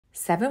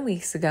7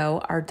 weeks ago,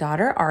 our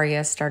daughter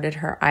Aria started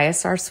her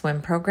ISR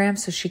swim program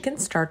so she can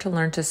start to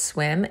learn to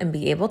swim and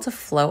be able to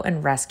float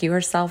and rescue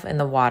herself in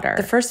the water.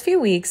 The first few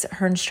weeks,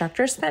 her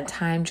instructor spent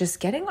time just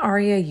getting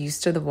Aria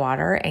used to the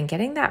water and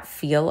getting that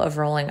feel of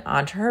rolling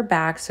onto her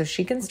back so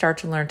she can start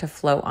to learn to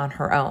float on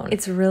her own.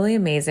 It's really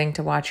amazing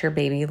to watch your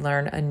baby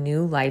learn a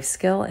new life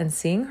skill, and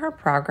seeing her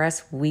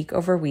progress week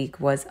over week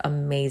was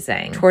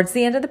amazing. Towards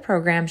the end of the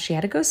program, she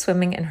had to go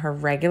swimming in her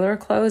regular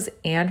clothes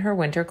and her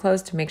winter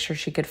clothes to make sure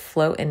she could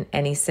float in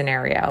any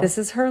scenario. This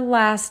is her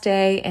last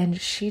day, and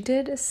she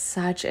did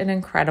such an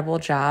incredible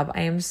job.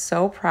 I am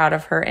so proud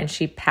of her, and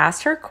she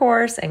passed her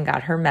course and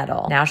got her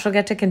medal. Now she'll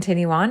get to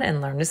continue on and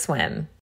learn to swim.